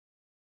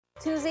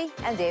Tuesday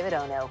and David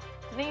Ono.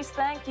 Denise,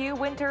 thank you.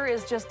 Winter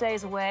is just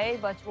days away,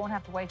 but you won't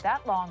have to wait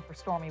that long for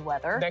stormy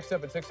weather. Next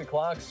up at 6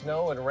 o'clock,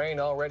 snow and rain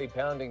already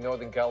pounding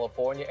Northern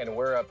California. And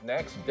we're up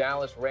next.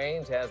 Dallas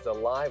Rains has the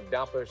live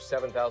Doppler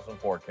 7000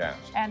 forecast.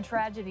 And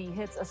tragedy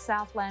hits a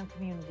Southland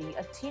community.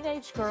 A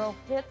teenage girl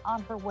hit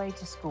on her way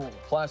to school.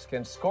 Plus,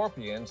 can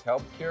scorpions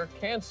help cure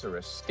cancer?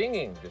 A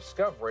stinging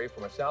discovery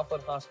from a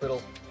Southland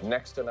hospital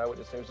next on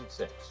Eyewitness News at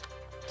 6.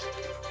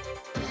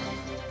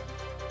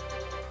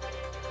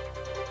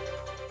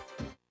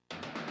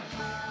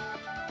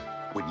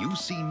 When you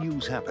see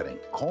news happening,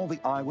 call the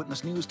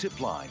Eyewitness News tip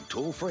line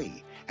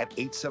toll-free at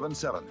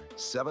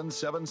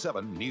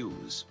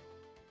 877-777-NEWS.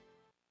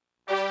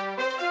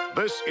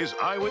 This is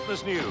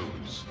Eyewitness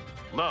News.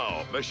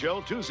 Now,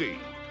 Michelle Tuzzi,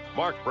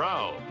 Mark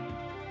Brown,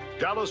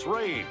 Dallas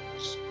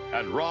Rains,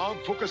 and Rob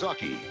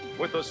Fukuzaki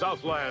with the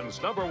Southland's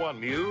 #1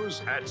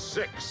 news at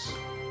 6.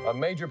 A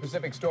major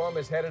Pacific storm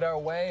is headed our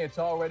way. It's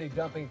already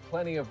dumping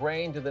plenty of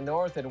rain to the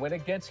north, and when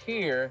it gets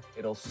here,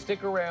 it'll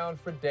stick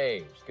around for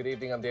days. Good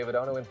evening, I'm David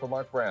Ono in for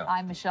Mark Brown.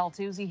 I'm Michelle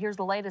Tuzzi. Here's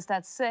the latest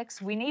at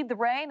 6. We need the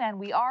rain, and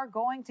we are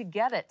going to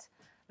get it.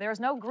 There's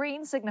no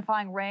green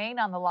signifying rain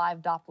on the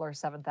live Doppler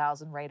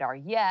 7000 radar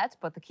yet,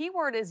 but the key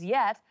word is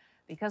yet,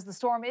 because the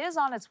storm is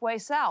on its way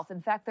south.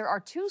 In fact, there are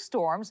 2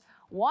 storms.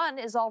 One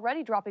is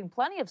already dropping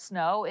plenty of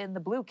snow in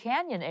the Blue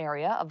Canyon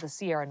area of the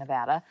Sierra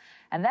Nevada,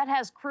 and that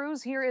has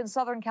crews here in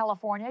Southern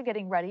California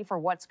getting ready for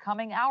what's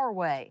coming our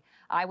way.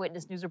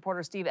 Eyewitness News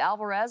reporter Steve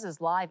Alvarez is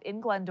live in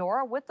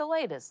Glendora with the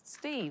latest.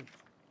 Steve.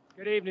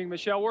 Good evening,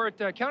 Michelle. We're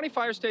at County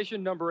Fire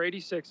Station number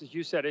 86, as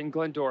you said, in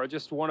Glendora,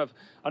 just one of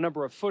a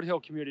number of foothill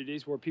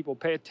communities where people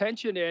pay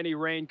attention to any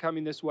rain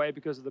coming this way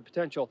because of the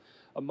potential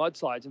of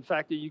mudslides. In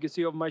fact, you can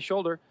see over my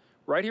shoulder,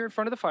 right here in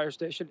front of the fire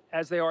station,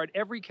 as they are at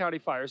every county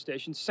fire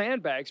station,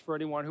 sandbags for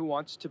anyone who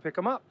wants to pick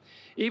them up.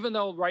 Even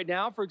though right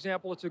now, for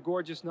example, it's a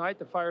gorgeous night,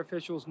 the fire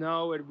officials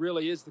know it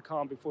really is the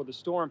calm before the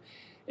storm.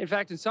 In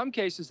fact, in some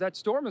cases, that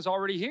storm is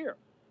already here.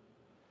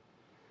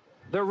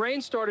 The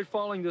rain started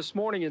falling this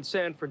morning in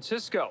San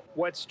Francisco.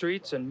 Wet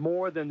streets and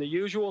more than the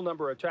usual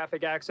number of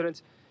traffic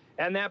accidents.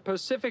 And that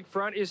Pacific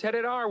front is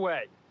headed our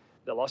way.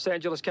 The Los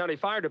Angeles County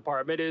Fire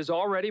Department is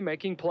already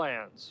making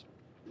plans.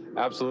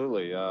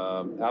 Absolutely.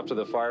 After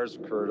the fires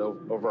occurred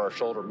over our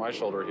shoulder, my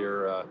shoulder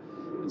here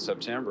in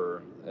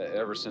September,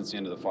 ever since the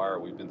end of the fire,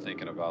 we've been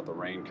thinking about the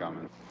rain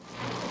coming.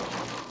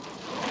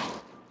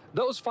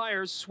 Those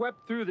fires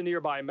swept through the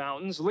nearby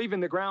mountains, leaving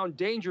the ground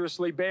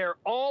dangerously bare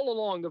all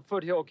along the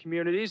foothill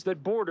communities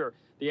that border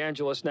the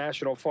Angeles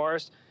National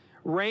Forest.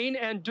 Rain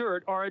and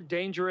dirt are a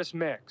dangerous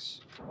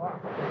mix. We're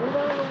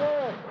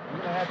gonna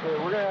have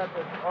to,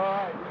 all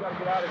right, we gotta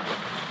get out of here.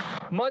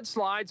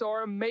 Mudslides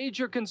are a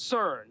major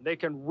concern. They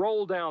can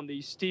roll down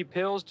these steep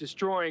hills,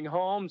 destroying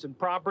homes and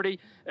property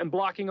and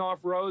blocking off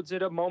roads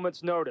at a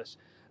moment's notice.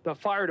 The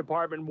fire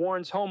department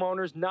warns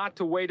homeowners not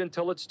to wait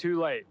until it's too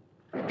late.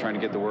 We're trying to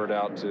get the word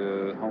out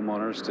to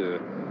homeowners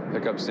to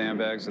pick up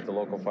sandbags at the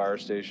local fire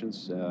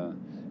stations.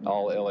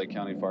 All LA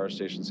County fire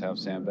stations have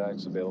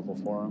sandbags available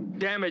for them.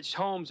 Damaged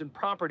homes and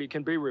property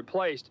can be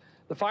replaced.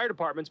 The fire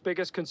department's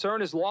biggest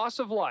concern is loss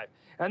of life,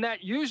 and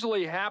that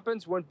usually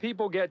happens when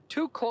people get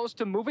too close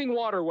to moving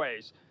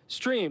waterways,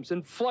 streams,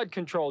 and flood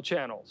control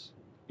channels.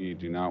 You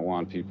do not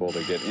want people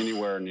to get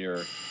anywhere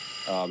near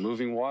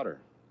moving water,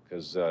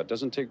 because it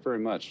doesn't take very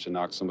much to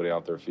knock somebody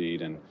off their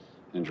feet and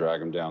drag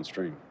them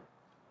downstream.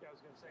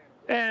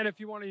 And if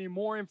you want any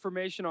more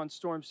information on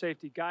storm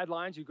safety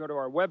guidelines, you go to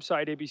our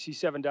website,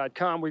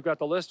 abc7.com. We've got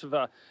the list of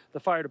the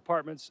fire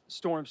department's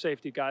storm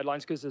safety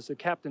guidelines, because as the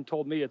captain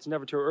told me, it's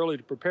never too early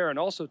to prepare and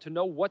also to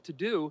know what to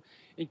do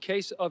in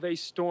case of a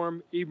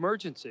storm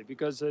emergency.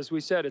 Because as we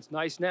said, it's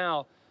nice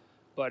now,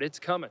 but it's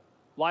coming.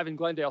 Live in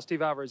Glendale,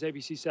 Steve Alvarez,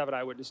 ABC 7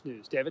 Eyewitness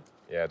News. David?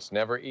 Yeah, it's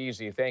never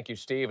easy. Thank you,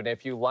 Steve. And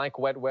if you like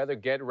wet weather,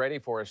 get ready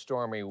for a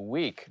stormy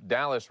week.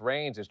 Dallas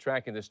Rains is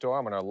tracking the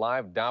storm on our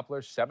live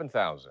Doppler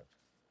 7000.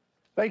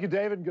 Thank you,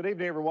 David. Good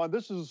evening, everyone.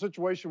 This is a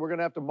situation we're going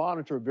to have to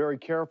monitor very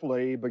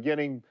carefully,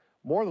 beginning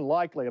more than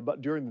likely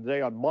about during the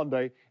day on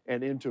Monday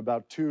and into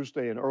about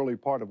Tuesday and early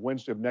part of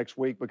Wednesday of next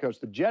week, because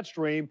the jet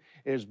stream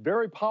is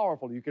very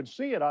powerful. You can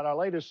see it on our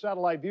latest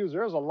satellite views.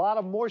 There's a lot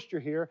of moisture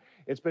here.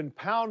 It's been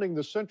pounding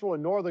the central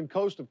and northern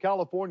coast of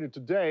California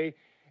today,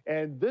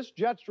 and this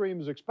jet stream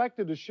is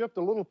expected to shift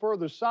a little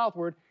further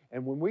southward.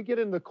 And when we get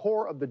in the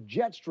core of the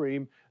jet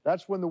stream,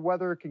 that's when the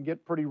weather can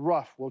get pretty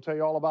rough. We'll tell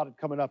you all about it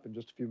coming up in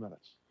just a few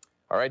minutes.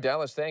 All right,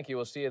 Dallas, thank you.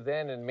 We'll see you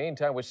then. In the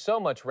meantime, with so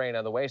much rain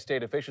on the way,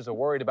 state officials are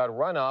worried about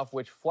runoff,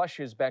 which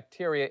flushes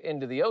bacteria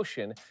into the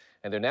ocean,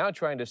 and they're now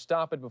trying to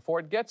stop it before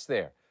it gets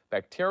there.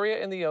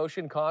 Bacteria in the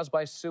ocean caused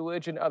by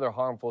sewage and other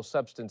harmful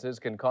substances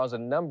can cause a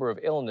number of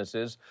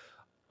illnesses.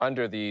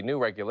 Under the new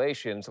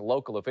regulations,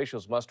 local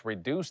officials must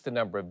reduce the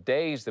number of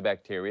days the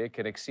bacteria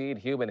can exceed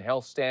human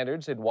health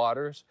standards in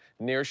waters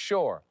near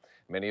shore.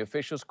 Many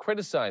officials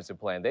criticize the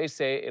plan. They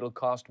say it'll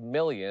cost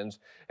millions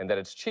and that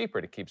it's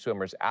cheaper to keep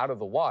swimmers out of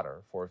the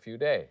water for a few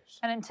days.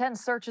 An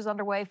intense search is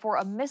underway for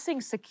a missing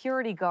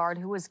security guard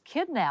who was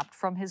kidnapped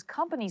from his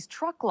company's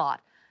truck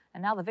lot.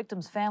 And now the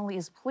victim's family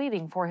is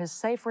pleading for his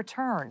safe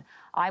return.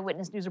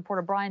 Eyewitness News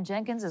reporter Brian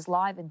Jenkins is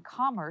live in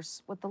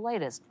Commerce with the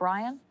latest.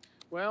 Brian?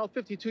 Well,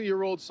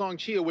 52-year-old Song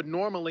Chia would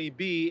normally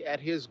be at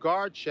his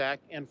guard shack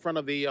in front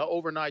of the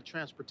overnight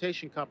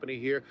transportation company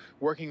here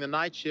working the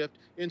night shift.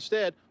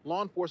 Instead,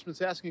 law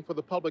enforcement's asking for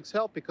the public's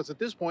help because at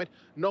this point,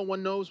 no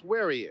one knows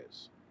where he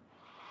is.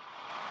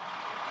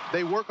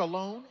 They work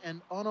alone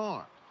and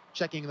unarmed,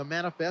 checking the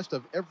manifest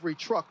of every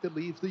truck that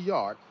leaves the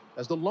yard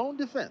as the lone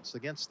defense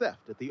against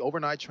theft at the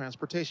overnight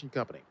transportation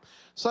company.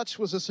 Such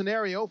was the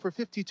scenario for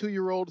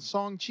 52-year-old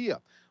Song Chia,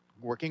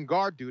 working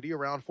guard duty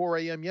around 4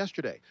 a.m.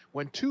 yesterday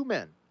when two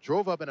men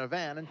drove up in a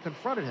van and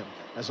confronted him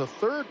as a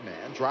third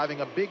man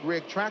driving a big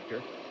rig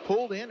tractor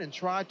pulled in and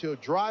tried to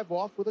drive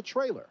off with a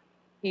trailer.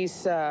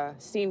 He's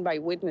seen by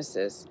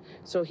witnesses,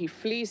 so he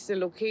flees the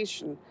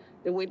location.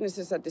 The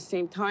witnesses at the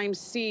same time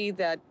see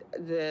that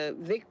the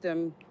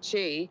victim,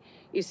 Jay,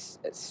 is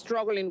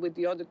struggling with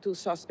the other two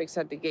suspects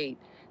at the gate.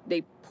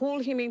 They pull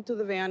him into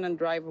the van and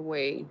drive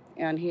away,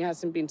 and he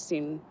hasn't been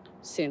seen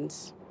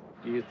since.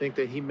 Do you think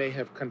that he may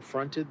have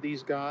confronted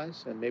these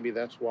guys, and maybe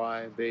that's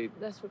why they...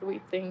 That's what we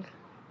think.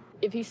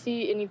 If he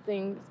see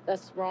anything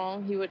that's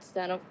wrong, he would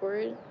stand up for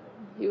it.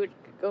 He would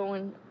go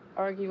and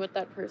argue with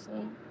that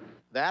person.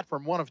 That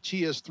from one of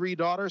Chia's 3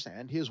 daughters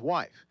and his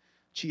wife.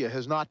 Chia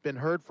has not been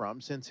heard from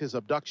since his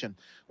abduction.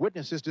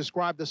 Witnesses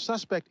described the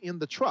suspect in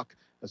the truck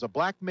as a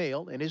black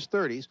male in his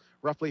 30s,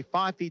 roughly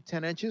 5 feet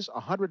 10 inches,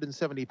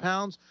 170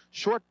 pounds,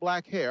 short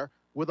black hair,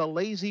 with a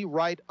lazy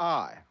right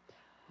eye.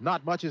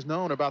 Not much is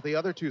known about the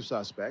other 2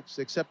 suspects,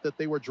 except that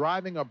they were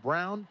driving a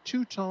brown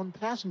 2-tone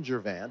passenger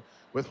van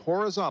with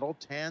horizontal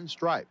tan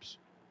stripes.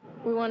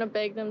 We want to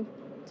beg them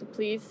to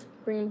please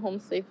bring him home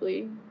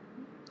safely.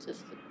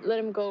 Just let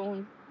him go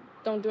and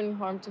don't do any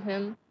harm to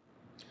him.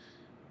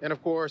 And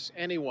of course,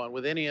 anyone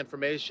with any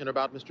information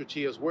about Mr.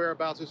 Chia's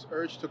whereabouts is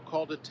urged to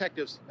call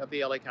detectives at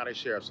the LA County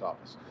Sheriff's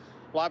Office.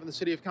 Live in the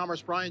city of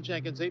Commerce, Brian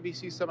Jenkins,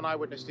 ABC 7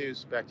 Eyewitness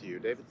News. Back to you,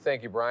 David.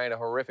 Thank you, Brian. A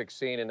horrific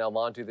scene in El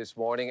Monte this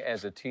morning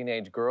as a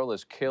teenage girl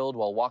is killed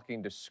while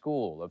walking to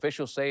school.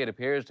 Officials say it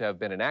appears to have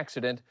been an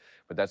accident,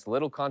 but that's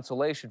little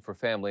consolation for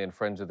family and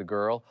friends of the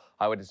girl.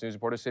 Eyewitness News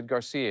reporter Sid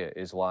Garcia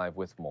is live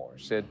with more.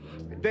 Sid?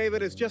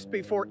 David, it's just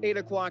before 8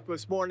 o'clock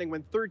this morning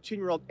when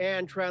 13-year-old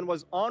Ann Tran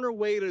was on her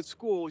way to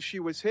school. She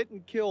was hit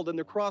and killed in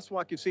the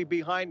crosswalk you see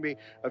behind me,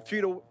 a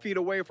feet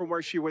away from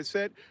where she was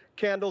hit.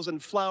 Candles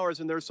and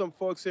flowers, and there's some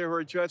folks there who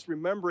are just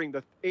remembering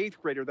the 8th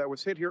grader that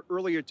was hit here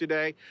earlier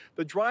today.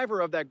 The driver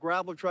of that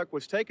gravel truck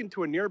was taken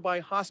to a nearby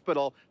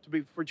hospital to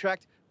be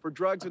checked for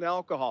drugs and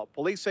alcohol.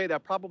 Police say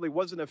that probably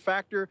wasn't a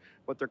factor,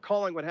 but they're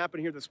calling what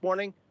happened here this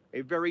morning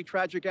a very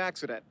tragic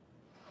accident.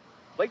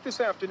 Late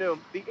this afternoon,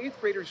 the 8th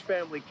grader's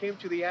family came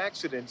to the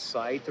accident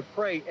site to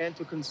pray and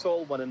to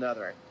console one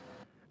another.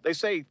 They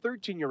say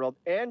 13-year-old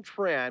Ann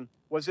Tran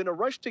was in a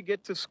rush to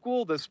get to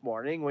school this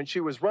morning when she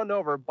was run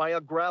over by a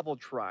gravel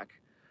truck.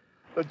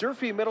 The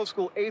Durfee Middle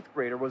School 8th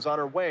grader was on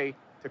her way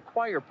to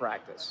choir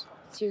practice.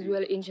 She's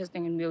really interested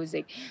in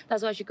music.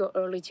 That's why she go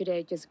early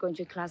today, just going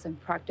to class and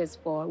practice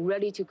for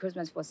ready to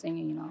Christmas for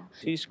singing, you know.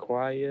 She's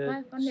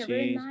quiet.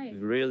 She's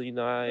really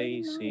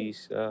nice.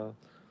 She's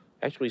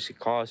actually she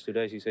calls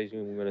today. She says she's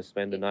going to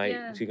spend the night.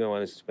 Yeah. She's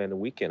going to spend the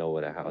weekend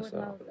over the house.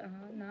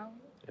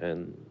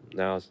 And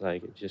now it's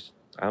like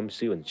I'm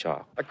still in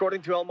shock.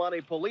 According to El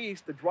Monte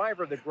police, the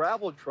driver of the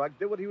gravel truck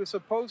did what he was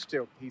supposed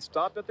to. He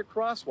stopped at the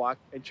crosswalk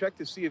and checked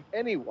to see if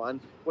anyone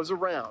was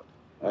around.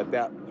 At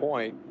that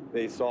point,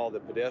 they saw the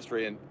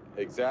pedestrian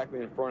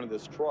exactly in front of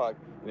this truck,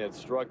 and it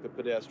struck the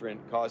pedestrian,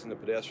 causing the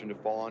pedestrian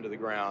to fall onto the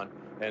ground,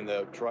 and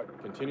the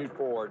truck continued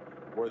forward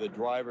where the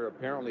driver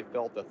apparently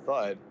felt a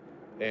thud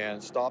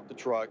and stopped the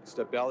truck,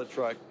 stepped out of the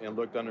truck, and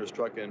looked under his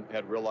truck and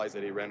had realized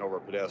that he ran over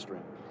a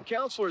pedestrian.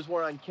 Counselors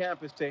were on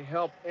campus to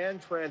help Ann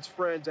Tran's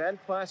friends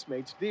and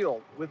classmates deal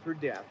with her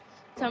death.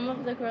 Some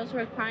of the girls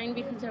were crying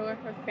because they were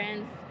her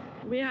friends.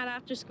 We had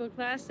after-school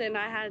class, and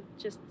I had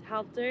just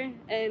helped her.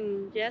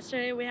 And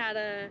yesterday we had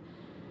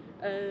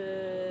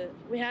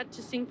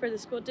to sing for the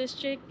school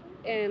district,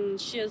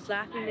 and she was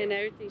laughing and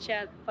everything. She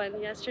had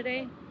fun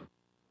yesterday.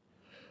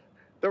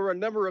 There were a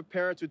number of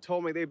parents who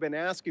told me they've been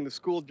asking the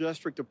school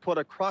district to put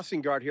a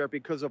crossing guard here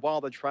because of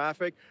all the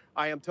traffic.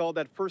 I am told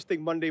that first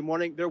thing Monday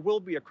morning, there will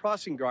be a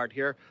crossing guard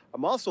here.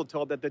 I'm also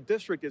told that the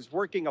district is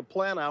working a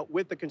plan out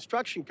with the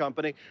construction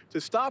company to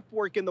stop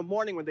work in the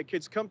morning when the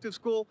kids come to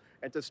school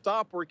and to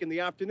stop work in the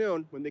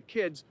afternoon when the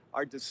kids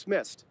are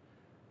dismissed.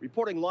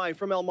 Reporting live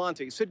from El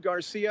Monte, Sid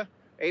Garcia,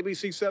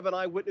 ABC 7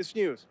 Eyewitness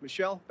News.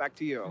 Michelle, back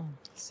to you.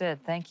 Sid,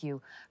 thank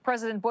you.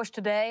 President Bush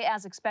today,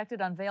 as expected,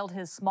 unveiled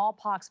his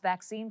smallpox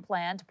vaccine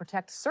plan to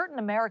protect certain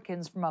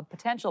Americans from a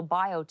potential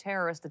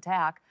bioterrorist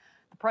attack.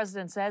 The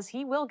president says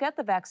he will get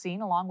the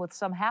vaccine along with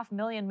some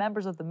 500,000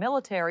 members of the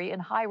military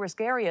in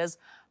high-risk areas,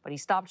 but he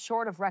stopped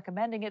short of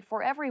recommending it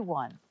for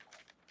everyone.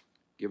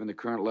 Given the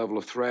current level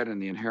of threat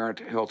and the inherent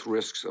health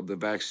risks of the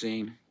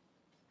vaccine,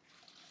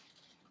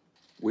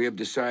 we have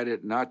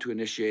decided not to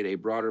initiate a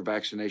broader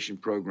vaccination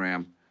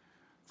program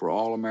for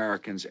all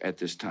Americans at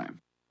this time.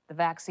 The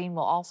vaccine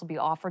will also be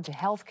offered to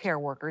healthcare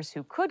workers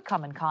who could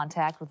come in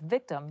contact with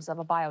victims of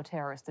a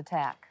bioterrorist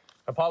attack.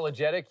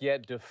 Apologetic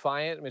yet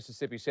defiant,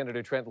 Mississippi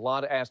Senator Trent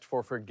Lott asked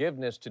for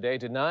forgiveness today,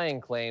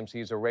 denying claims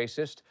he's a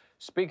racist.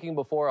 Speaking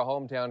before a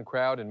hometown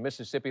crowd in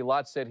Mississippi,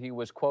 Lott said he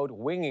was, quote,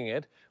 winging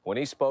it when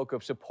he spoke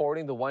of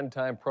supporting the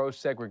one-time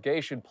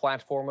pro-segregation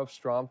platform of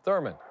Strom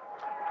Thurmond.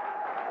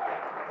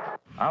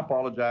 I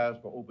apologize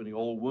for opening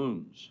old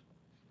wounds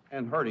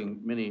and hurting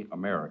many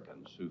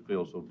Americans who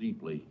feel so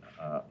deeply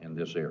in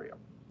this area.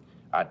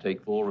 I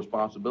take full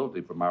responsibility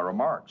for my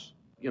remarks.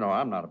 You know,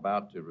 I'm not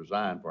about to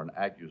resign for an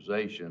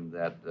accusation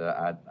that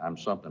I'm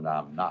something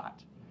I'm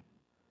not.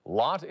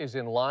 Lott is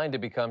in line to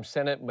become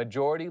Senate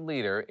Majority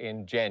Leader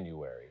in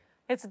January.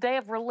 It's a day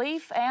of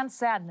relief and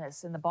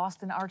sadness in the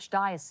Boston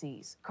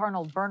Archdiocese.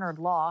 Cardinal Bernard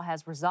Law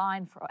has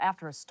resigned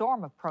after a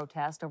storm of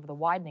protest over the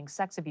widening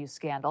sex abuse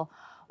scandal.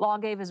 Law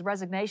gave his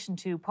resignation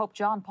to Pope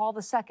John Paul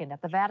II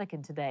at the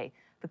Vatican today.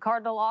 The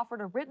cardinal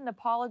offered a written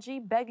apology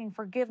begging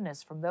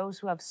forgiveness from those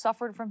who have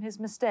suffered from his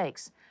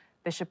mistakes.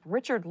 Bishop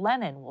Richard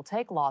Lennon will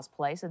take Law's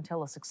place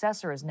until a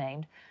successor is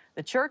named.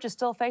 The church is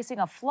still facing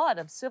a flood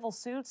of civil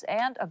suits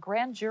and a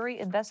grand jury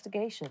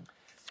investigation.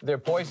 They're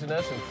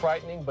poisonous and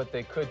frightening, but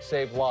they could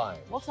save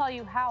lives. We'll tell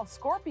you how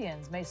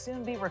scorpions may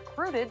soon be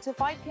recruited to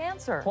fight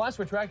cancer. Plus,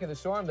 we're tracking the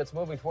storm that's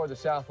moving toward the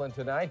Southland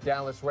tonight.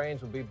 Dallas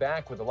Raines will be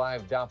back with a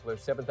live Doppler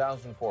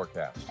 7000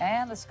 forecast.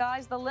 And the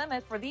sky's the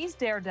limit for these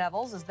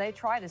daredevils as they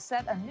try to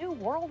set a new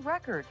world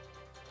record.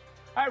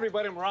 Hi,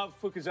 everybody. I'm Rob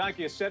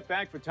Fukuzaki. A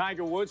setback for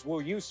Tiger Woods.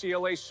 Will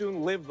UCLA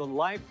soon live the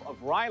life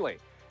of Riley?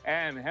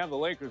 And have the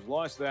Lakers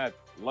lost that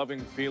loving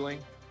feeling?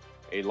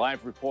 A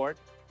live report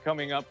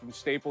coming up from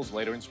Staples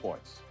later in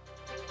sports.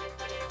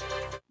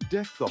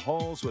 Deck the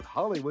halls with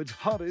Hollywood's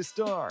hottest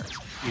stars.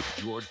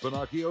 It's George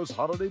Pinocchio's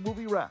holiday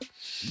movie wrap.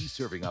 He's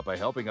serving up a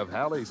helping of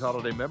Hallie's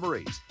holiday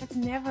memories. It's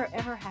never,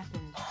 ever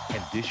happened.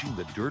 And dishing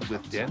the dirt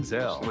with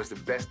Denzel. It was the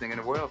best thing in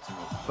the world to me.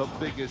 The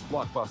biggest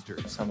blockbusters.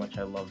 That's how much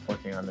I love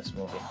working on this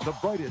movie. The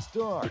brightest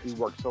stars. You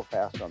worked so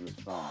fast on this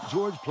film.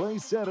 George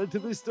plays Santa to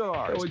the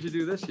stars. What would you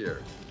do this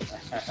year?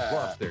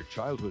 Plus, their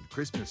childhood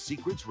Christmas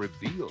secrets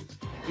revealed.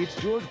 It's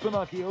George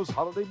Pinocchio's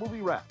holiday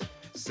movie wrap.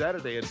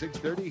 Saturday at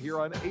 6:30 here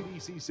on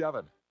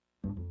ABC7.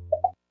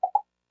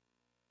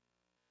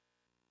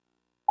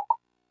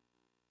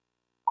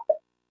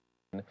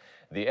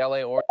 The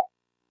LA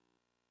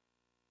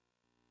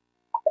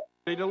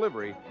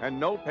delivery and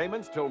no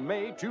payments till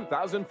May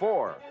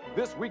 2004.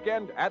 This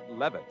weekend at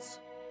Levitt's.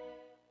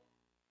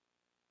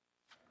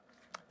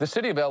 The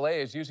city of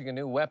LA is using a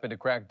new weapon to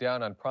crack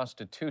down on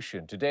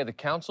prostitution. Today, the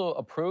council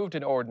approved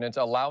an ordinance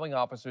allowing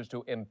officers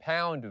to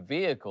impound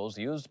vehicles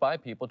used by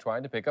people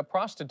trying to pick up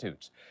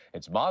prostitutes.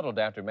 It's modeled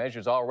after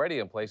measures already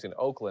in place in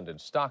Oakland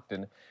and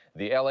Stockton.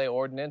 The LA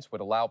ordinance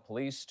would allow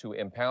police to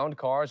impound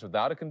cars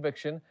without a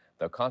conviction.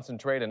 They'll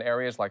concentrate in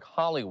areas like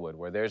Hollywood,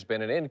 where there's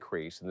been an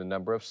increase in the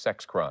number of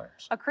sex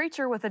crimes. A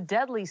creature with a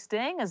deadly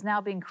sting is now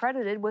being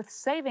credited with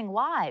saving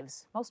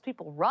lives. Most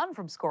people run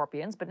from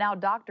scorpions, but now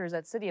doctors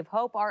at City of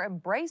Hope are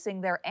embracing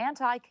their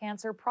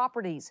anti-cancer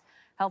properties.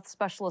 Health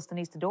specialist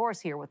Denise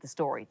Tedor here with the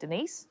story.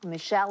 Denise?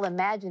 Michelle,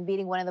 imagine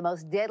beating one of the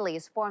most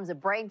deadliest forms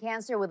of brain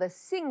cancer with a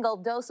single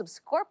dose of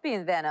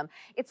scorpion venom.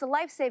 It's a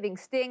life-saving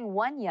sting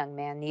one young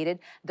man needed.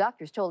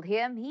 Doctors told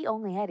him he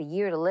only had a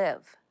year to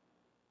live.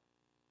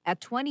 At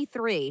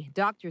 23,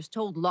 doctors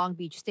told Long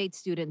Beach State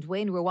student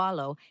Dwayne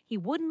Rualo he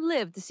wouldn't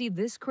live to see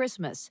this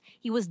Christmas.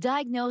 He was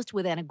diagnosed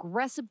with an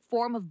aggressive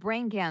form of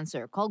brain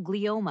cancer called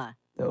glioma.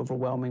 The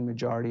overwhelming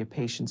majority of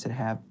patients that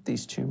have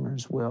these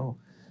tumors will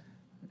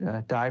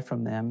die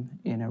from them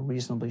in a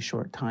reasonably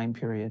short time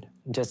period.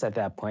 Just at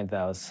that point,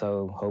 I was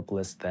so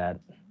hopeless that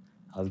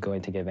I was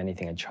going to give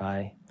anything a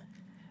try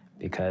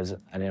because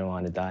I didn't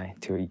want to die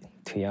too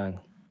young.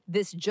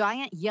 This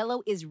giant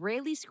yellow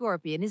Israeli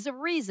scorpion is the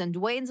reason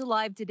Dwayne's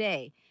alive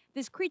today.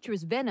 This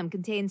creature's venom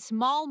contains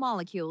small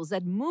molecules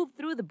that move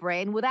through the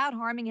brain without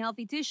harming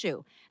healthy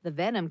tissue. The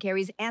venom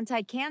carries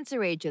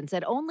anti-cancer agents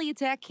that only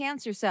attack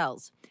cancer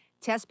cells.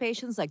 Test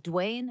patients like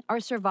Dwayne are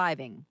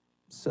surviving.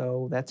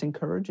 So that's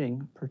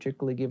encouraging,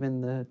 particularly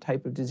given the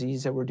type of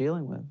disease that we're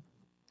dealing with.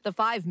 The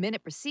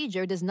 5-minute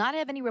procedure does not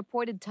have any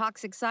reported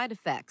toxic side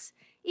effects.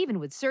 Even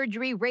with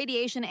surgery,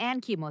 radiation,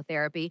 and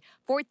chemotherapy,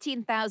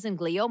 14,000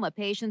 glioma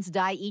patients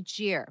die each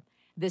year.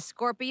 This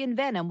scorpion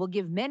venom will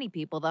give many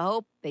people the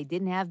hope they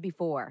didn't have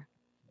before.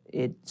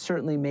 It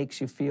certainly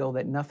makes you feel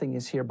that nothing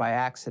is here by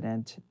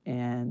accident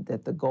and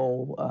that the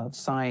goal of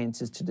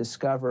science is to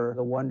discover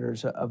the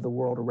wonders of the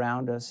world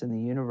around us and the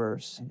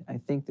universe. I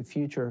think the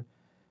future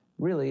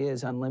really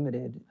is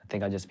unlimited. I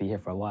think I'll just be here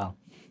for a while.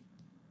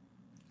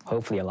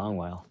 Hopefully a long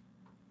while.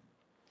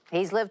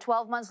 He's lived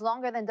 12 months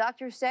longer than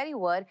doctors said he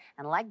would,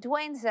 and like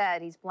Dwayne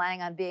said, he's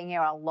planning on being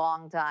here a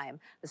long time.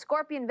 The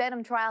scorpion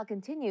venom trial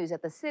continues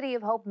at the City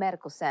of Hope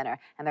Medical Center,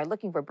 and they're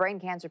looking for brain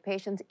cancer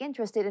patients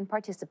interested in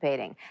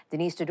participating.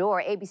 Denise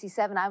Todor, ABC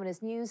 7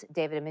 Eyewitness News.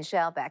 David and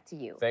Michelle, back to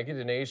you. Thank you,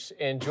 Denise.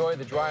 Enjoy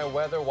the dry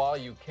weather while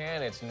you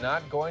can. It's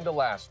not going to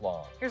last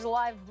long. Here's a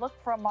live look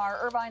from our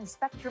Irvine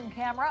Spectrum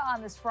camera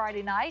on this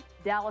Friday night.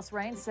 Dallas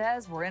Rain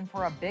says we're in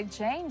for a big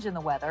change in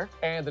the weather.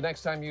 And the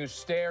next time you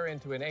stare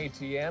into an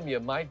ATM, you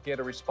might get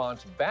a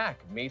response back.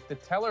 Meet the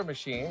teller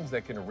machines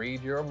that can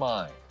read your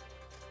mind.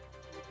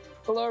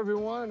 Hello,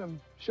 everyone. I'm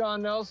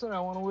Sean Nelson. I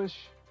want to wish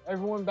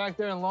everyone back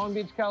there in Long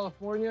Beach,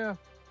 California,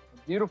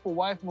 my beautiful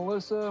wife,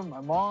 Melissa, my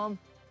mom,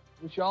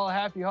 wish you all a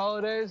happy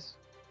holidays.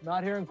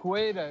 Not here in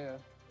Kuwait. I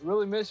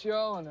really miss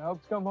y'all, and I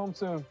hope to come home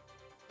soon.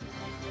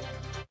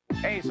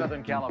 Hey,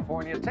 Southern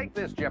California, take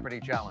this Jeopardy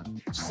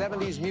challenge.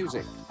 70s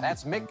music.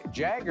 That's Mick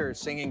Jagger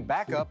singing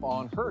backup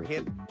on her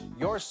hit,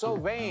 You're So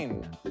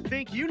Vain.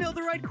 Think you know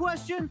the right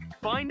question?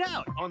 Find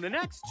out on the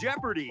next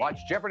Jeopardy! Watch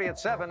Jeopardy at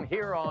 7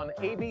 here on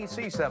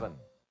ABC 7.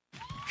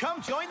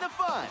 Come join the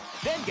fun.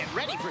 Then get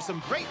ready for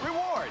some great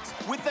rewards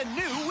with the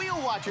new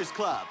Wheel Watchers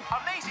Club.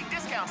 Amazing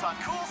discounts on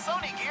cool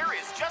Sony gear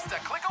is just a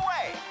click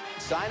away.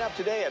 Sign up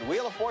today at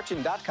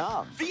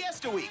wheeloffortune.com.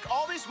 Fiesta Week,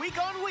 all this week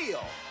on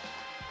Wheel.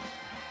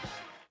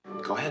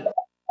 Go ahead.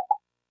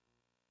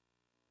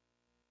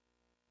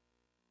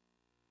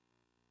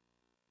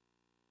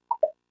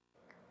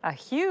 A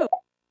huge...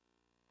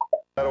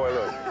 How do I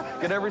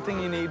look? Get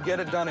everything you need, get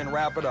it done, and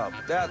wrap it up.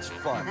 That's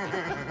fun.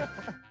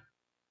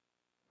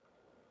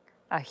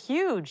 A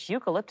huge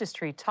eucalyptus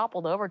tree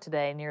toppled over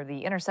today near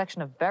the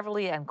intersection of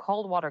Beverly and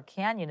Coldwater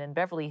Canyon in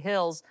Beverly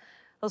Hills.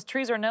 Those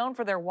trees are known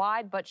for their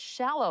wide but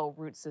shallow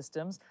root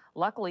systems.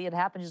 Luckily, it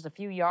happened just a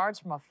few yards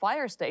from a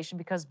fire station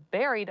because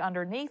buried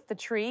underneath the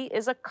tree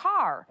is a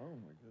car. Oh,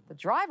 my goodness. The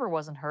driver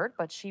wasn't hurt,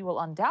 but she will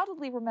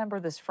undoubtedly remember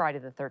this Friday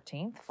the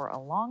 13th for a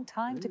long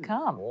time to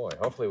come. Boy,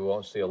 hopefully we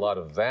won't see a lot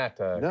of that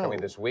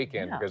coming this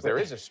weekend because there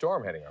is a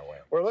storm heading our way.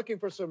 We're looking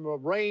for some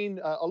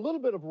rain, a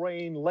little bit of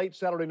rain late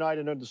Saturday night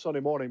and into Sunday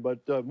morning,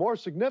 but more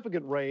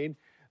significant rain,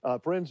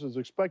 for instance,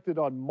 expected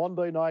on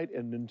Monday night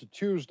and into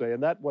Tuesday,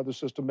 and that weather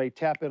system may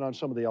tap in on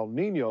some of the El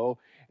Nino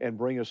and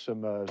bring us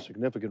some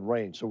significant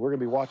rain. So we're going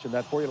to be watching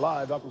that for you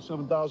live up to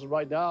 7,000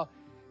 right now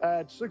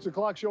at 6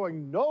 o'clock,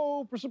 showing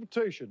no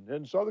precipitation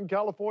in Southern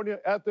California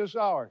at this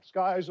hour.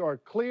 Skies are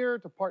clear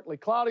to partly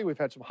cloudy. We've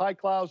had some high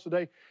clouds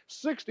today,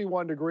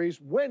 61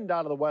 degrees, wind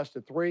out of the west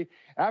at 3.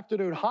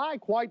 Afternoon high,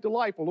 quite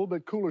delightful, a little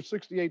bit cooler,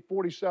 68,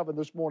 47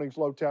 this morning's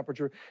low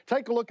temperature.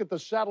 Take a look at the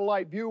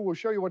satellite view. We'll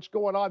show you what's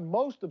going on.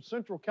 Most of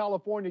Central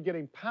California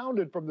getting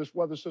pounded from this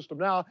weather system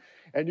now,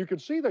 and you can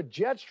see the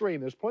jet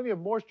stream. There's plenty of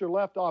moisture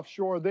left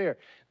offshore there.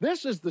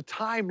 This is the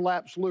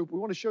time-lapse loop. We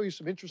want to show you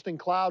some interesting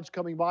clouds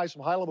coming by,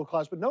 some high-level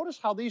clouds, but notice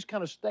how these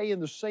kind of stay in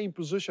the same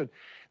position.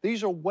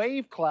 These are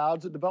wave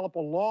clouds that develop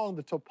along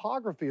the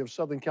topography of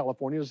Southern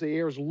California. As the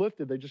air is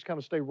lifted, they just kind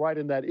of stay right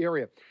in that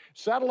area.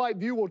 Satellite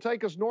view will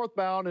take us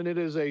northbound, and it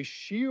is a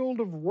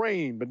shield of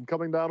rain been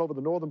coming down over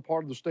the northern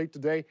part of the state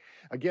today.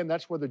 Again,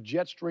 that's where the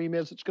jet stream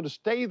is. It's going to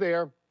stay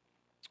there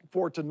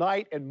for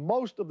tonight and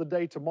most of the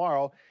day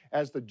tomorrow,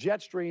 as the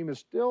jet stream is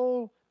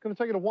still going to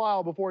take it a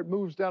while before it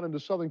moves down into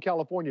Southern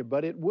California,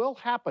 but it will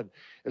happen.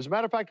 As a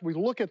matter of fact, if we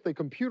look at the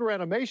computer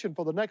animation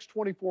for the next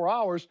 24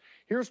 hours,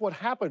 here's what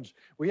happens.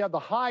 We have the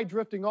high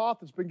drifting off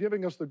that's been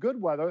giving us the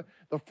good weather.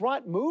 The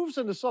front moves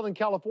into Southern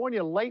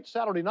California late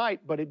Saturday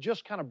night, but it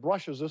just kind of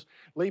brushes us,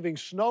 leaving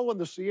snow in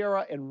the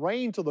Sierra and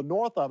rain to the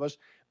north of us.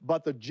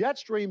 But the jet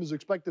stream is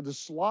expected to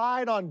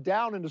slide on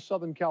down into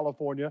Southern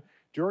California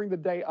during the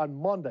day on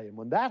Monday. And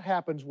when that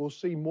happens, we'll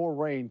see more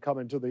rain come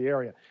into the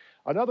area.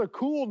 Another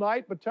cool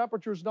night, but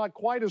temperatures not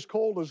quite as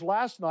cold as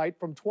last night,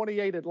 from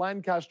 28 at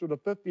Lancaster to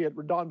 50 at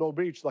Redondo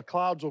Beach. The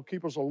clouds will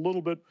keep us a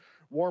little bit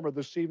warmer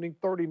this evening.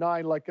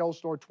 39 like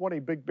Elsinore, 20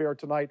 Big Bear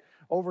tonight.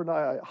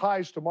 Overnight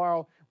highs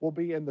tomorrow will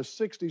be in the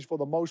 60s for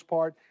the most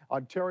part.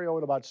 Ontario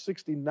at about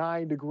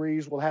 69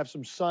 degrees. We'll have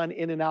some sun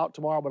in and out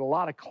tomorrow, but a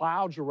lot of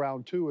clouds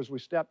around too as we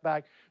step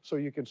back so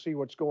you can see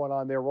what's going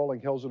on there. Rolling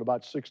Hills at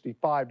about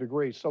 65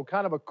 degrees. So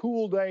kind of a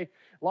cool day,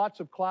 lots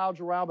of clouds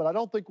around, but I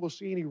don't think we'll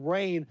see any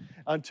rain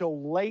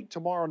until late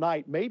tomorrow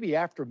night, maybe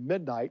after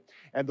midnight.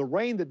 And the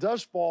rain that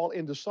does fall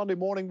into Sunday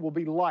morning will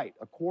be light,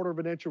 a quarter of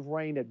an inch of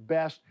rain at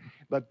best.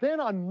 But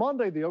then on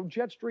Monday, the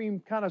jet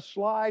stream kind of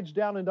slides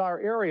down into our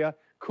area,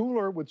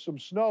 cooler with some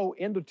snow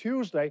into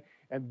Tuesday,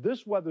 and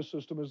this weather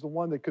system is the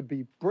one that could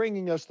be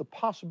bringing us the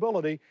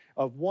possibility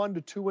of 1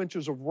 to 2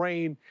 inches of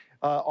rain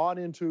on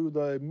into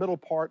the middle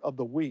part of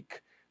the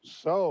week.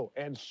 So,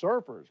 and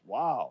surfers,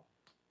 wow.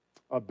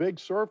 A big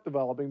surf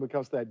developing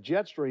because that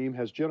jet stream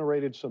has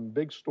generated some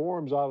big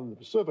storms out in the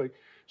Pacific.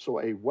 So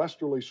a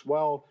westerly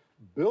swell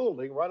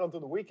building right on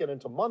through the weekend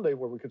into Monday,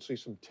 where we could see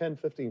some 10,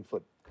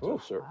 15-foot. Ooh,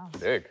 Wow.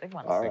 big. Big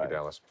ones. All Thank right. you,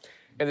 Dallas.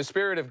 In the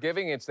spirit of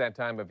giving, it's that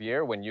time of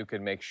year when you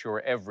can make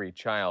sure every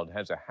child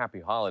has a happy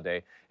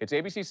holiday. It's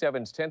ABC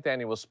 7's 10th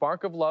annual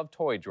Spark of Love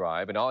Toy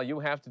Drive, and all you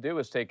have to do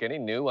is take any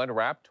new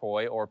unwrapped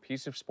toy or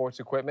piece of sports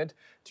equipment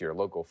to your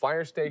local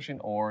fire station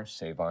or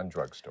Save-On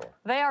drugstore.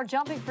 They are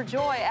jumping for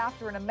joy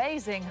after an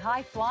amazing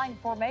high-flying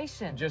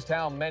formation. Just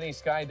how many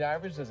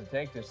skydivers does it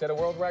take to set a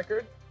world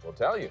record? We'll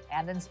tell you.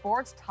 And in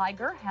sports,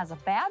 Tiger has a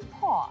bad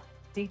paw.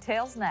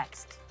 Details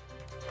next.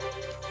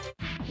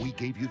 We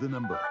gave you the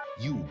number.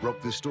 You broke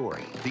the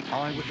story. The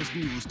Eyewitness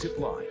News tip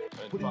line.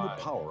 Putting the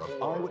power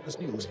of Eyewitness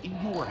News in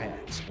your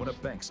hands. When a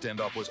bank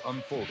standoff was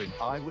unfolding,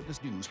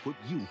 Eyewitness News put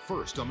you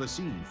first on the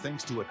scene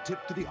thanks to a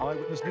tip to the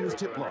Eyewitness News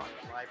tip line.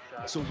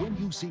 So when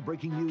you see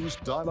breaking news,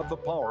 dial up the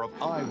power of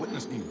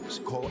Eyewitness News.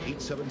 Call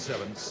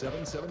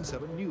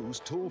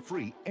 877-777-NEWS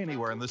toll-free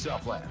anywhere in the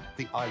Southland.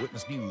 The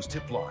Eyewitness News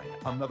tip line.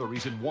 Another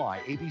reason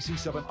why ABC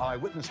 7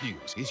 Eyewitness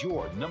News is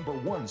your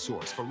 #1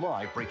 source for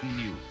live breaking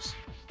news.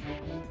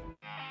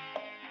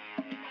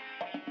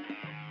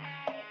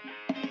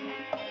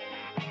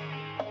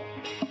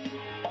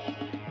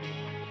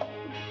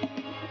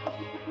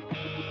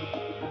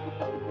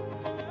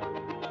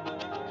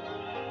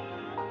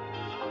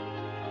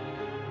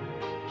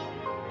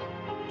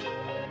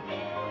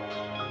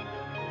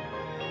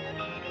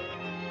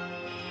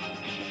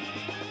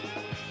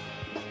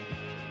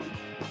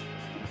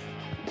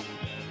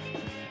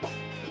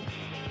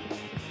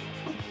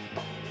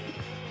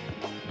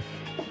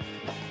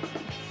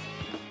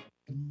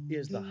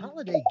 Is the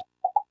holiday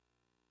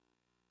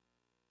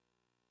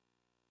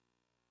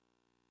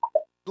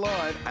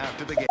Live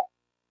after the game.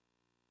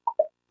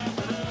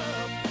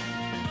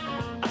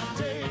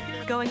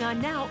 Going on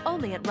now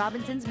only at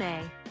Robinson's May.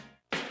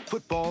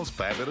 Football's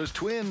fabulous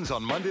twins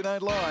on Monday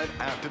Night Live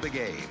after the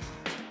game.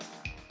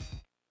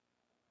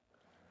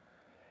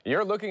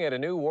 You're looking at a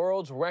new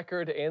world's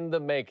record in the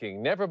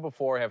making. Never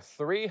before have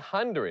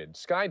 300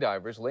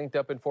 skydivers linked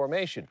up in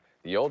formation.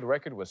 The old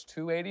record was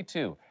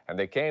 282, and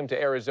they came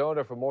to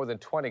Arizona from more than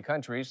 20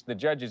 countries. The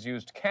judges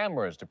used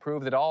cameras to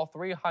prove that all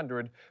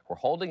 300 were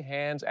holding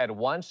hands at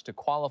once to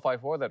qualify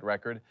for that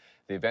record.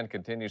 The event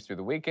continues through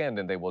the weekend,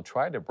 and they will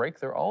try to break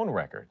their own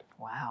record.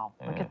 Wow,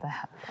 look at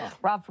that.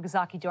 Rob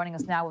Fukuzaki joining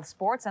us now with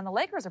sports, and the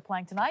Lakers are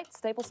playing tonight,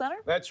 Staples Center.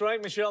 That's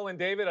right, Michelle and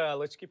David.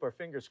 Let's keep our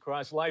fingers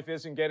crossed. Life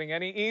isn't getting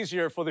any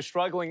easier for the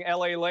struggling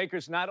L.A.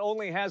 Lakers. Not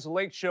only has the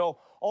Lake Show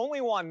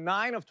only won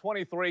 9 of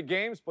 23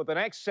 games, but the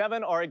next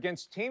 7 are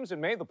against teams that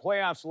made the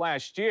playoffs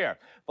last year.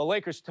 The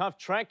Lakers' tough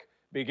trek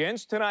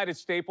begins tonight at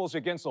Staples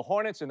against the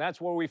Hornets, and that's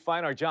where we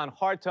find our John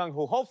Hartung,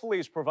 who hopefully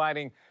is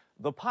providing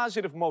the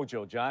positive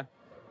mojo. John?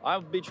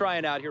 I'll be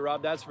trying out here,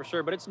 Rob, that's for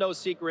sure, but it's no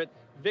secret.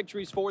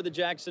 Victories for the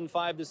Jackson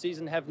 5 this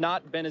season have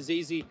not been as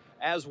easy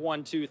as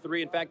 1, 2,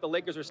 3. In fact, the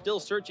Lakers are still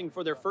searching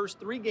for their first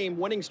 3-game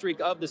winning streak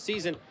of the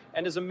season.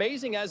 And as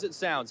amazing as it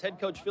sounds, head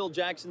coach Phil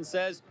Jackson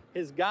says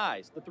his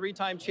guys, the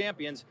 3-time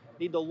champions,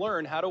 need to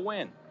learn how to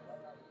win.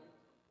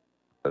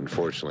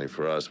 Unfortunately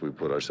for us, we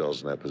put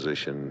ourselves in that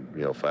position,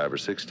 5 or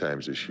 6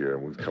 times this year,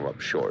 and we've come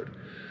up short.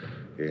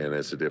 And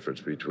it's the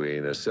difference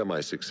between a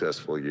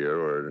semi-successful year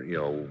or,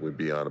 we'd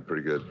be on a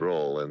pretty good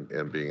roll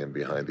and being in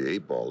behind the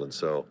 8 ball. And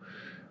so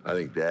I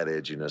think that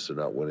edginess of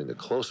not winning the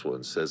close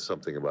ones says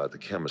something about the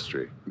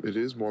chemistry. It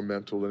is more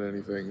mental than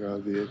anything,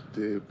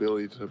 the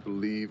ability to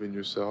believe in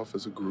yourself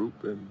as a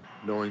group and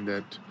knowing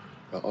that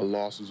a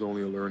loss is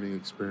only a learning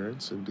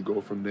experience, and to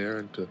go from there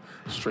and to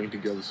string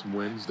together some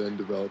wins then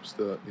develops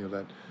the,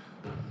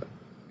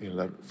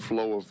 that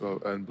flow of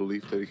and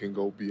belief that it can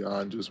go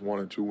beyond just 1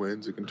 or 2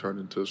 wins. It can turn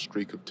into a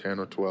streak of 10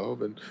 or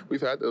 12, and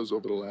we've had those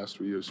over the last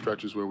 3 years,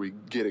 stretches where we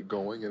get it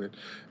going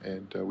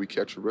and we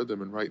catch a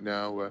rhythm. And right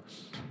now,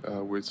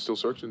 we're still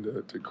searching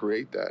to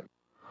create that.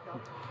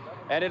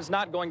 And it's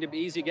not going to be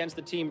easy against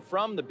the team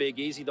from the Big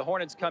Easy. The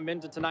Hornets come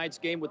into tonight's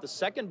game with the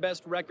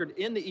 2nd-best record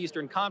in the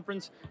Eastern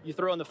Conference. You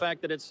throw in the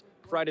fact that it's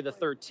Friday the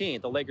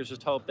 13th. The Lakers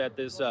just hope that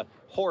this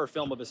horror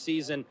film of a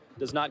season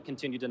does not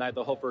continue tonight.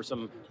 They'll hope for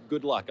some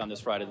good luck on this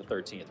Friday the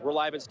 13th. We're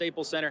live at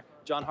Staples Center.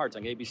 John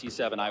Hartung, ABC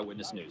 7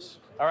 Eyewitness News.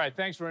 All right,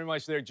 thanks very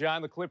much there,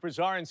 John. The Clippers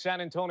are in San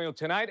Antonio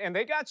tonight, and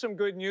they got some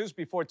good news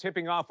before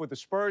tipping off with the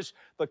Spurs.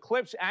 The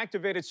Clips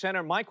activated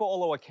center Michael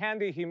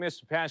Olowokandi. He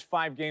missed the past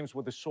 5 games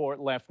with a sore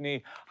left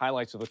knee.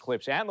 Highlights of the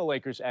Clips and the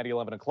Lakers at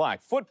 11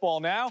 o'clock. Football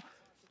now,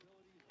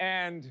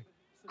 and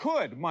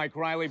could Mike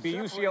Riley be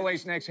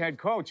UCLA's next head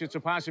coach? It's a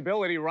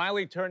possibility.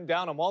 Riley turned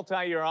down a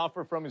multi-year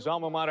offer from his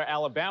alma mater,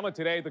 Alabama,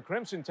 today. The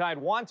Crimson Tide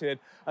wanted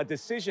a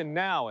decision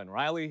now, and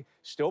Riley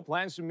still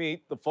plans to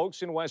meet the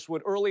folks in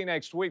Westwood early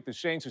next week. The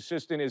Saints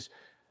assistant is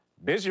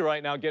busy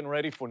right now getting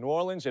ready for New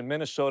Orleans and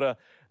Minnesota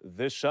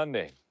this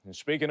Sunday. And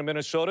speaking of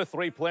Minnesota,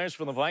 3 players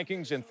from the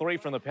Vikings and 3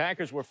 from the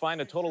Packers were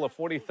fined a total of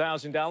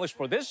 $40,000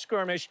 for this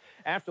skirmish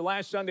after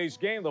last Sunday's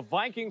game. The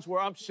Vikings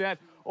were upset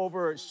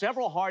over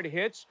several hard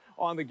hits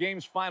on the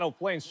game's final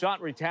play and sought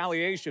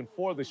retaliation.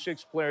 4 of the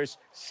 6 players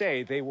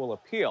say they will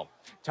appeal.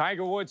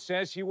 Tiger Woods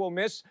says he will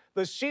miss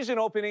the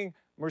season-opening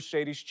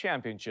Mercedes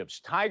Championships.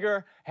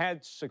 Tiger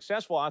had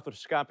successful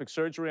arthroscopic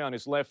surgery on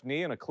his left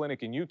knee in a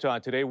clinic in Utah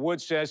today.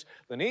 Woods says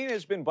the knee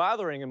has been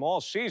bothering him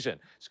all season.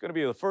 It's going to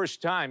be the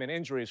first time an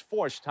injury has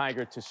forced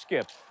Tiger to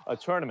skip a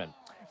tournament.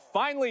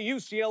 Finally,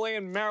 UCLA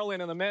and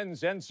Maryland in the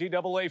men's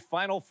NCAA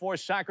Final Four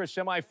soccer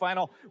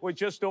semifinal with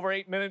just over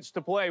 8 minutes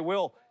to play.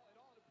 Will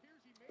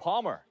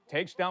Palmer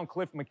takes down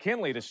Cliff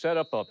McKinley to set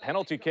up a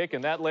penalty kick,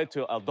 and that led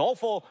to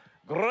Adolfo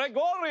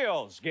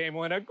Gregorio's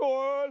game-winner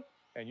goal.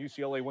 And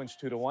UCLA wins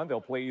 2-1. They'll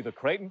play either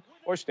Creighton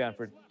or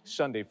Stanford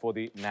Sunday for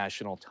the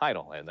national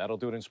title. And that'll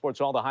do it in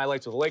sports. All the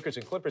highlights of the Lakers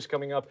and Clippers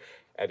coming up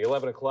at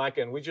 11 o'clock.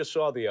 And we just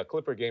saw the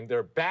Clipper game. There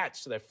are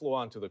bats that flew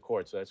onto the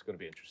court, so that's going to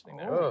be interesting.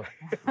 Oh.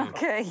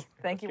 Okay.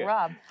 Thank you,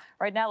 Rob.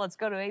 Right now, let's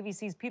go to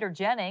ABC's Peter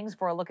Jennings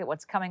for a look at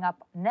what's coming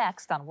up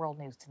next on World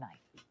News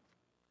Tonight.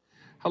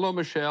 Hello,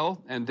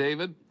 Michelle and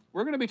David.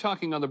 We're going to be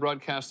talking on the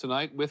broadcast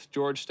tonight with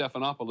George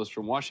Stephanopoulos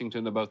from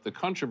Washington about the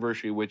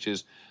controversy which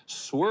is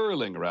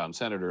swirling around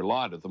Senator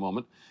Lott at the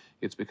moment.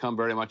 It's become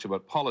very much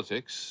about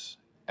politics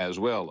as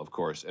well, of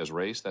course, as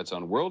race. That's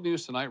on World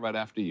News Tonight right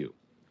after you.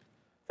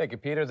 Thank you,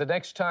 Peter. The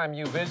next time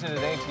you visit an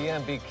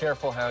ATM, be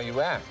careful how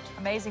you act.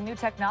 Amazing new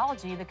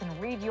technology that can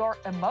read your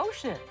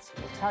emotions.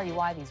 We'll tell you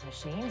why these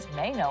machines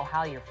may know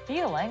how you're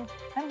feeling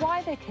and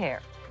why they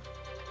care.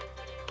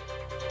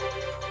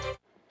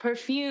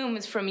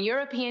 Perfumes from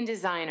European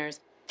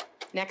designers.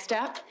 Next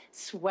up,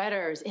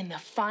 sweaters in the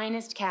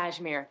finest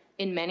cashmere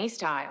in many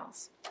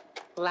styles.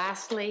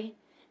 Lastly,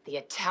 the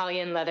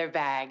Italian leather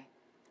bag,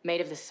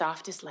 made of the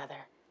softest leather,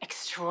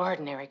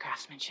 extraordinary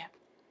craftsmanship.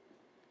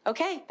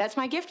 Okay, that's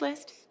my gift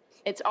list.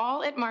 It's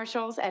all at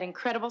Marshall's at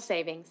incredible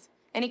savings.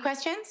 Any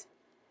questions?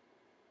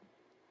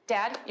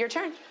 Dad, your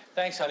turn.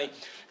 Thanks, honey.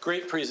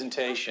 Great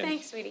presentation.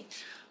 Thanks, sweetie.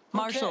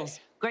 Marshalls,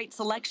 great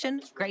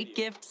selection, great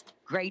gifts,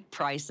 great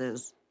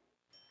prices.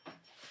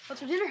 What's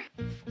for dinner?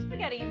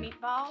 Spaghetti and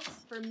meatballs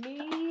for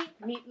me,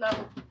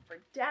 meatloaf for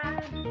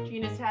Dad,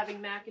 Gina's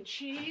having mac and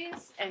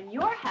cheese, and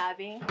you're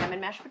having ham and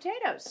mashed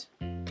potatoes.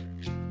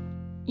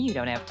 You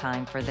don't have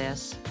time for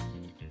this.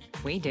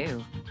 We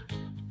do.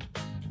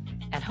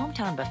 At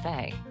Hometown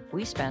Buffet,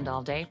 we spend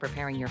all day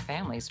preparing your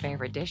family's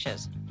favorite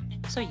dishes,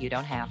 so you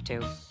don't have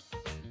to.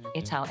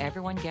 It's how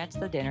everyone gets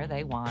the dinner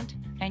they want,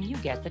 and you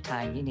get the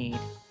time you need.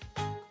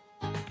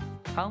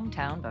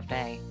 Hometown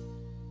Buffet.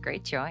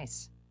 Great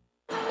choice.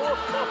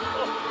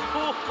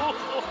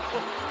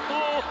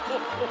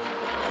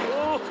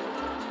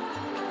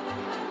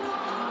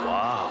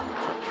 Wow.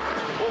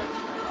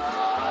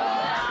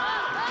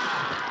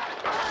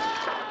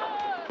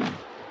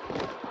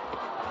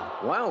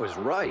 Wow is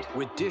right.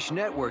 With Dish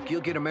Network,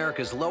 you'll get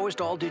America's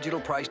lowest all-digital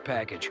price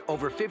package.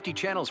 Over 50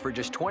 channels for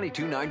just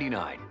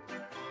 $22.99.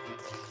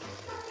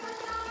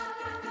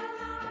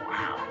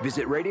 Wow.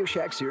 Visit Radio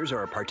Shack, Sears,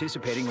 or a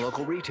participating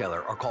local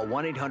retailer, or call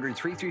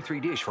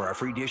 1-800-333-DISH for our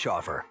free Dish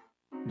offer.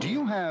 Do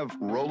you have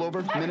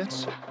rollover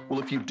minutes?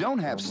 Well, if you don't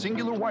have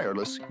Singular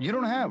Wireless, you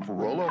don't have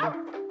rollover.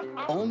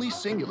 Only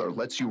Singular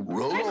lets you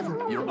roll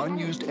over your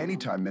unused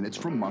anytime minutes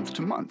from month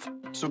to month.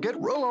 So get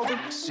rollover,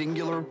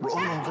 Singular,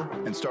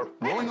 rollover, and start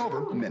rolling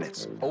over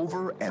minutes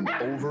over and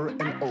over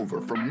and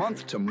over from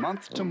month to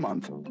month to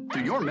month.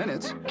 Through your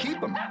minutes, keep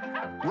them.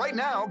 Right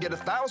now, get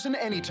 1,000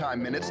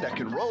 anytime minutes that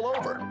can roll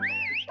over.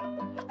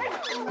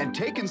 And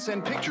take and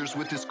send pictures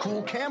with this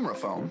cool camera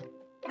phone.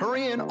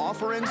 Hurry in,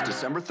 offer ends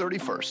December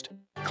 31st.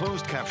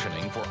 Closed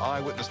captioning for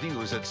Eyewitness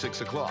News at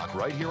 6 o'clock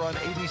right here on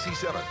ABC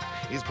 7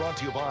 is brought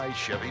to you by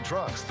Chevy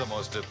Trucks, the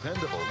most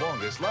dependable,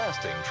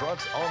 longest-lasting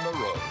trucks on the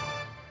road.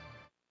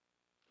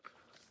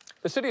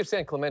 The city of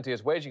San Clemente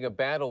is waging a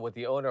battle with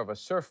the owner of a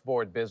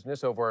surfboard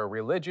business over a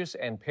religious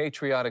and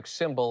patriotic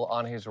symbol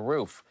on his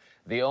roof.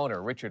 The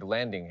owner, Richard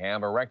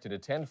Landingham, erected a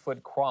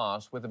 10-foot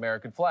cross with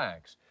American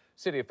flags.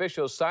 City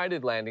officials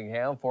cited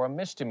Landingham for a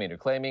misdemeanor,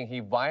 claiming he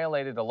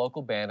violated a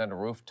local ban on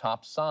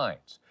rooftop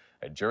signs.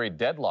 A jury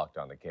deadlocked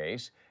on the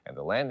case, and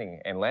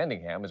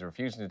Landingham is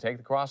refusing to take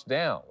the cross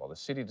down while the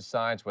city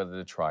decides whether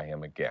to try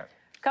him again.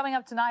 Coming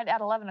up tonight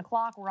at 11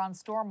 o'clock, we're on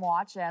storm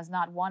watch as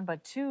not one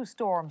but two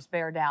storms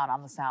bear down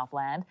on the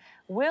Southland.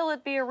 Will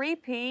it be a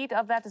repeat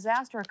of that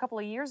disaster a couple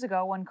of years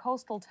ago when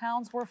coastal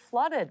towns were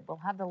flooded? We'll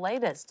have the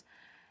latest.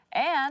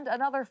 And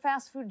another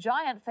fast food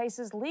giant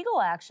faces legal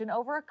action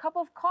over a cup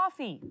of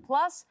coffee.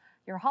 Plus,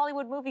 your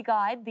Hollywood movie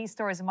guide. These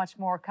stories and much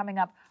more coming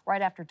up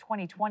right after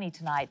 2020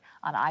 tonight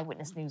on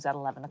Eyewitness News at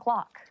 11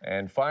 o'clock.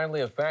 And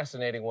finally, a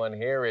fascinating one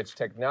here. It's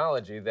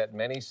technology that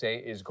many say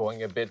is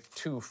going a bit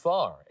too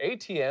far.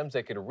 ATMs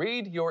that can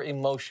read your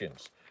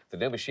emotions. The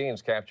new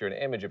machines capture an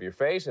image of your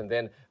face and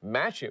then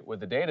match it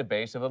with a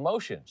database of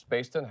emotions.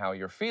 Based on how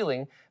you're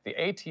feeling, the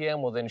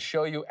ATM will then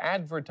show you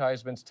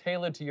advertisements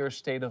tailored to your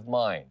state of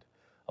mind.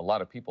 A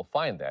lot of people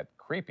find that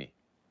creepy.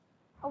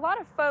 A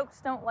lot of folks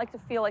don't like to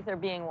feel like they're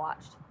being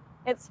watched.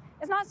 It's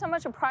not so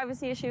much a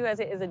privacy issue as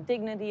it is a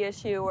dignity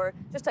issue or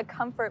just a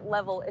comfort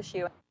level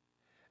issue.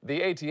 The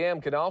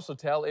ATM can also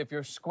tell if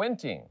you're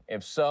squinting.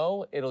 If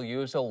so, it'll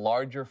use a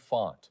larger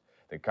font.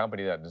 The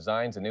company that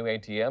designs the new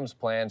ATMs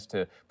plans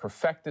to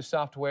perfect the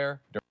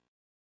software